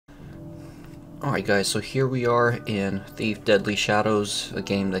Alright guys, so here we are in Thief Deadly Shadows, a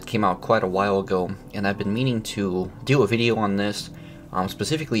game that came out quite a while ago, and I've been meaning to do a video on this,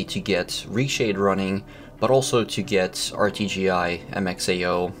 specifically to get reshade running, but also to get RTGI,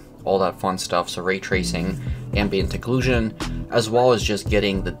 MXAO, all that fun stuff, so ray tracing, ambient occlusion, as well as just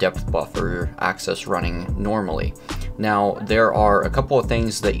getting the depth buffer access running normally. Now, there are a couple of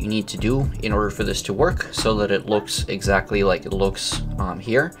things that you need to do in order for this to work so that it looks exactly like it looks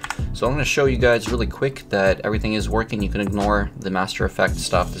here. So I'm going to show you guys really quick that everything is working. You can ignore the Master Effect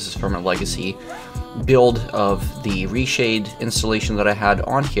stuff. This is from a legacy build of the reshade installation that I had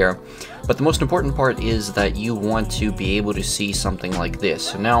on here. But the most important part is that you want to be able to see something like this.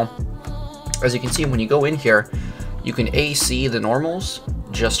 So now, as you can see, when you go in here, you can see the normals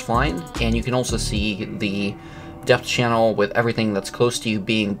just fine, and you can also see the depth channel with everything that's close to you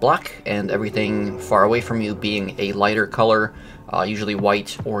being black and everything far away from you being a lighter color, usually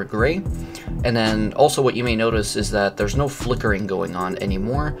white or gray. And then also what you may notice is that there's no flickering going on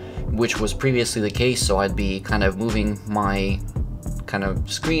anymore, which was previously the case. So I'd be kind of moving my kind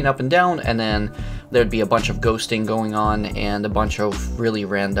of screen up and down, and then there'd be a bunch of ghosting going on and a bunch of really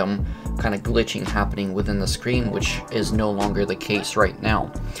random kind of glitching happening within the screen, which is no longer the case right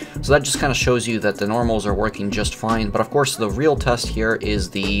now. So that just kind of shows you that the normals are working just fine. But of course, the real test here is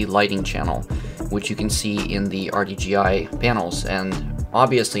the lighting channel, which you can see in the RTGI panels. And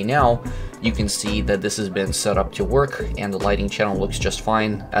obviously now you can see that this has been set up to work and the lighting channel looks just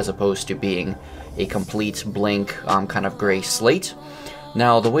fine, as opposed to being a complete blank kind of gray slate.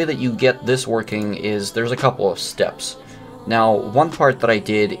 Now, the way that you get this working is there's a couple of steps. Now, one part that I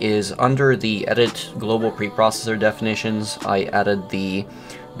did is under the Edit Global Preprocessor Definitions, I added the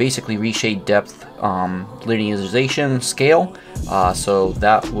basically reshade depth linearization scale. So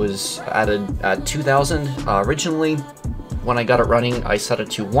that was added at 2000. Originally, when I got it running, I set it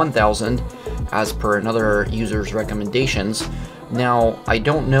to 1000 as per another user's recommendations. Now, I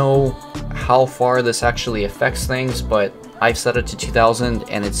don't know how far this actually affects things, but I've set it to 2000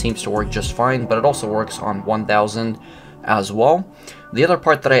 and it seems to work just fine, but it also works on 1000 as well. The other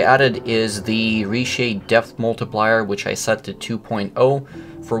part that I added is the reshade depth multiplier, which I set to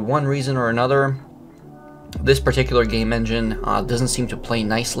 2.0. For one reason or another, this particular game engine doesn't seem to play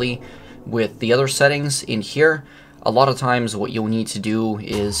nicely with the other settings in here. A lot of times what you'll need to do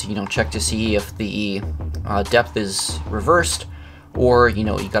is, check to see if the depth is reversed, or, you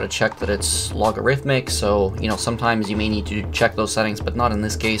gotta check that it's logarithmic. So, sometimes you may need to check those settings, but not in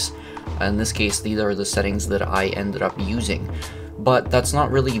this case. In this case, these are the settings that I ended up using. But that's not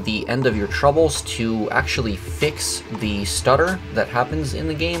really the end of your troubles. To actually fix the stutter that happens in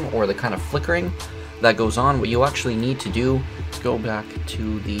the game, or the kind of flickering that goes on, what you actually need to do is go back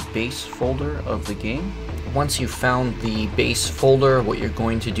to the base folder of the game. Once you've found the base folder, what you're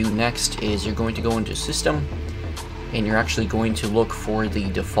going to do next is you're going to go into System, and you're actually going to look for the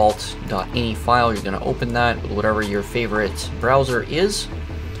default.ini file. You're going to open that with whatever your favorite browser is.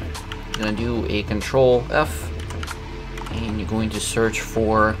 You're going to do a Control F, and you're going to search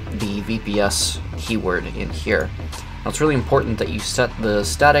for the VPS keyword in here. Now, it's really important that you set the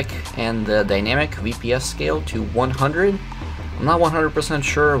static and the dynamic VPS scale to 100. I'm not 100%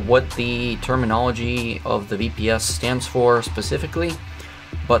 sure what the terminology of the VPS stands for specifically,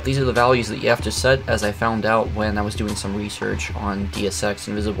 but these are the values that you have to set, as I found out when I was doing some research on Deus Ex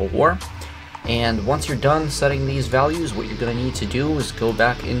Invisible War. And once you're done setting these values, what you're going to need to do is go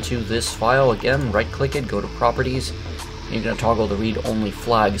back into this file again, right-click it, go to Properties, and you're going to toggle the Read-Only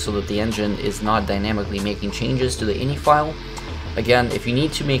flag so that the engine is not dynamically making changes to the ini file. Again, if you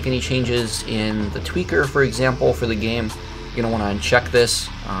need to make any changes in the tweaker, for example, for the game, you're going to want to uncheck this,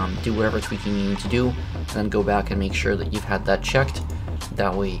 do whatever tweaking you need to do, and then go back and make sure that you've had that checked.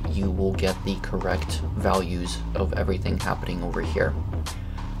 That way you will get the correct values of everything happening over here.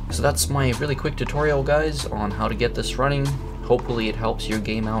 So that's my really quick tutorial, guys, on how to get this running. Hopefully it helps your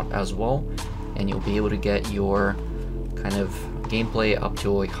game out as well, and you'll be able to get your kind of gameplay up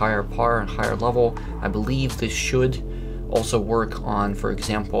to a higher par and higher level. I believe this should also work on, for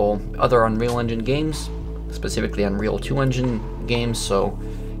example, other Unreal Engine games, specifically Unreal 2 Engine games. So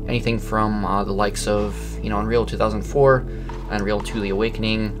anything from the likes of, Unreal 2004, Unreal 2 The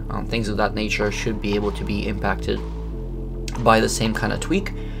Awakening, things of that nature should be able to be impacted by the same kind of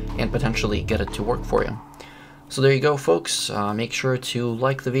tweak and potentially get it to work for you. So there you go, folks. Make sure to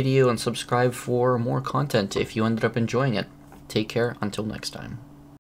like the video and subscribe for more content if you ended up enjoying it. Take care until next time.